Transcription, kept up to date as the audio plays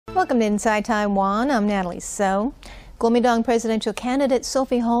Welcome to Inside Taiwan. I'm Natalie So. Kuomintang presidential candidate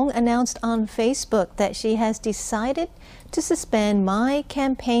Sophie Hung announced on Facebook that she has decided to suspend my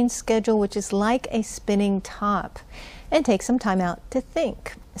campaign schedule, which is like a spinning top, and take some time out to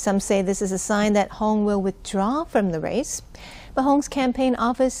think. Some say this is a sign that Hung will withdraw from the race. But Hung's campaign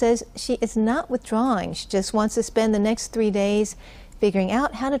office says she is not withdrawing. She just wants to spend the next 3 days figuring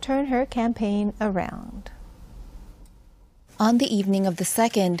out how to turn her campaign around. On the evening of the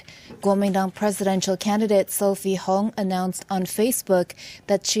 2nd, Kuomintang presidential candidate Sophie Hung announced on Facebook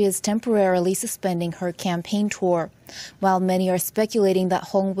that she is temporarily suspending her campaign tour. While many are speculating that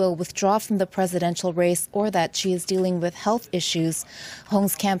Hung will withdraw from the presidential race or that she is dealing with health issues,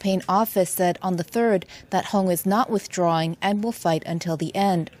 Hung's campaign office said on the 3rd that Hung is not withdrawing and will fight until the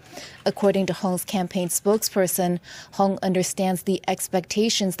end. According to Hung's campaign spokesperson, Hung understands the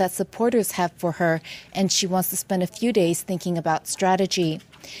expectations that supporters have for her, and she wants to spend a few days thinking about strategy.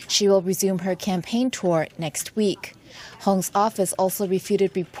 She will resume her campaign tour next week. Hung's office also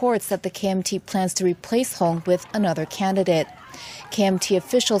refuted reports that the KMT plans to replace Hung with another candidate. KMT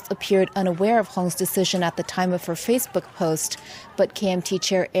officials appeared unaware of Hung's decision at the time of her Facebook post, but KMT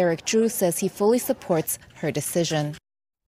chair Hsiu-chu says he fully supports her decision.